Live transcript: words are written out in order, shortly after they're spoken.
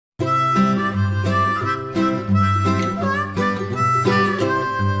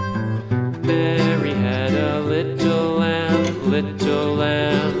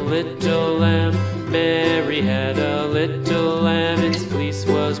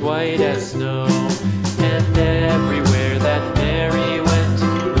white as snow. And everywhere that Mary went,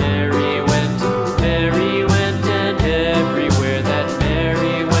 Mary went, Mary went, and everywhere that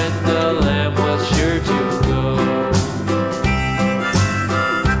Mary went, the lamb was sure to go.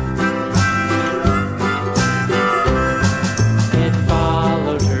 It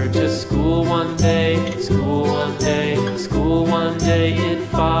followed her to school one day, school one day, school one day. It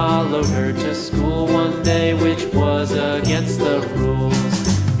followed her to school one day, which was against the rules.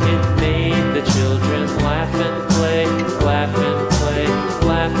 It made the children laugh and play, laugh and play,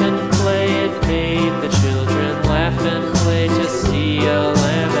 laugh and play. It made the children laugh and play to see a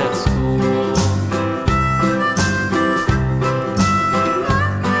lamb at school.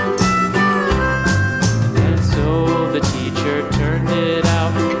 And so the teacher turned it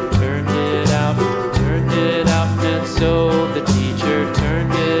out, turned it out, turned it out. And so the teacher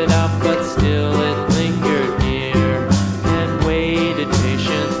turned it out, but still it lingered near and waited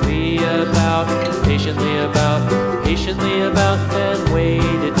patiently about, and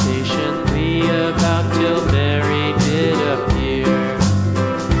waited patiently about till Mary did appear.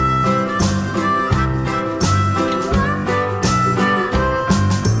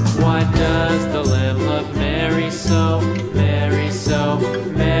 Why does the lamb love Mary so, Mary so,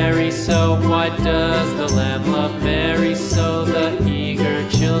 Mary so? Why does the lamb love Mary so? The eager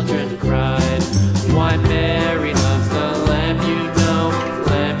children cried. Why Mary loves the lamb, you know,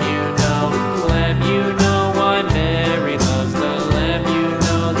 lamb, you know, lamb, you know. Why Mary loves the lamb, you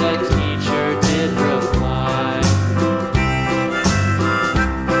know, the teacher did reply.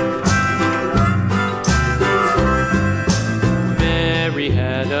 Mary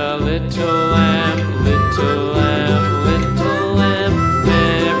had a little lamb, little lamb, little lamb.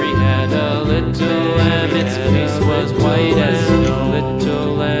 Mary had a little lamb, its fleece was white as snow.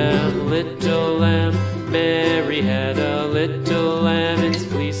 Little lamb, little lamb. Mary had a little lamb, its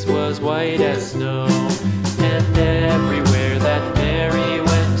fleece was white as snow. And everywhere that Mary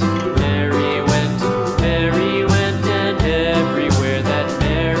went, Mary went, Mary went, and everywhere that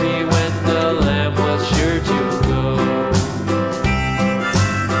Mary went, the lamb was sure to go.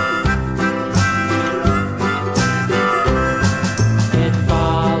 It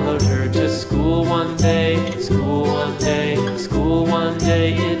followed her to school one day, school one day, school one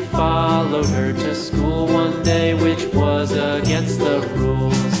day. It followed her to school one day, which was against the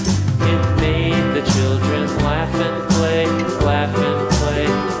rules. It made the children laugh and play, laugh and play,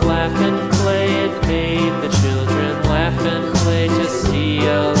 laugh and play. It made the children laugh and play to see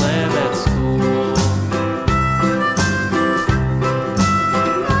a lamb at school.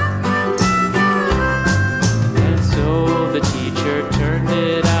 And so the teacher turned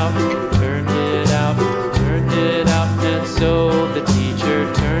it out, turned it out, turned it out. And so the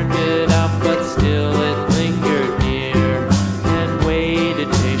teacher turned it out, but still it lingered near and waited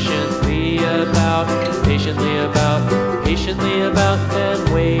patiently about, and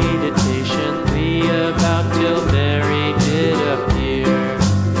waited patiently about till Mary did appear.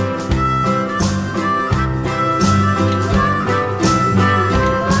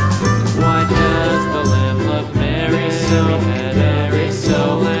 Why does the lamb love Mary so, Mary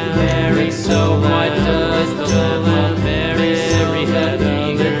so, Mary so? Why does the lamb love Mary so? Mary had a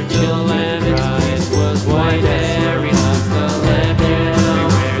little lamb, its fleece was white as snow. Mary loves the lamb,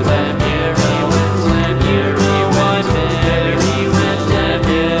 everywhere that Mary went, lamb, Mary went, Mary went, and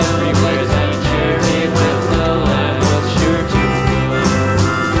everywhere that Mary went, the lamb was sure to go.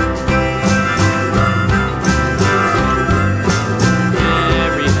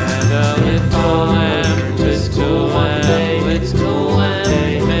 Mary had a little lamb, little lamb, little lamb.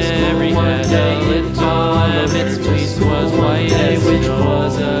 Mary had a little lamb, its fleece was white as snow, which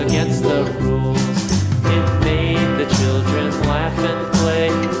was against the rules. It made the children laugh and play,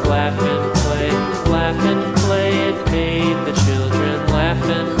 laugh and play, laugh and play. It made the children laugh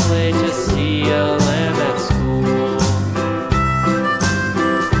and play to see a lamb at school.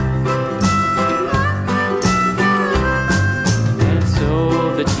 And so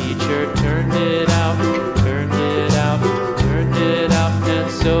the teacher turned it out, turned it out, turned it out. And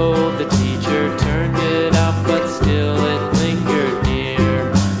so the teacher turned it out, but still it lingered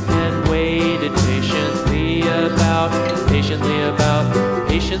near and waited patiently about,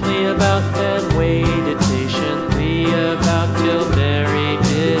 and waited patiently about till Mary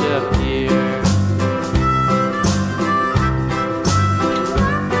did appear.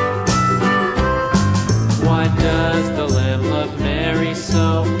 Why does the lamb love Mary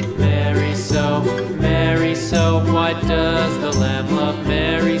so, Mary so, Mary so? Why does the lamb love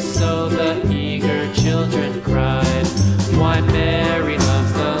Mary so? The eager children cried. Why Mary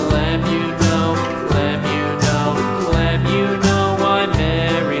loves the lamb, you know, lamb, you know, lamb, you know. Why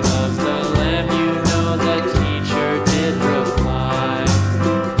Mary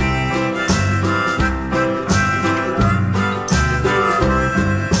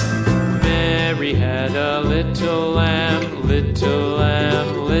little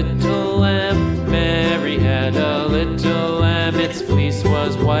lamb, little lamb. Mary had a little lamb, its fleece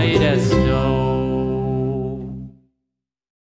was white as snow.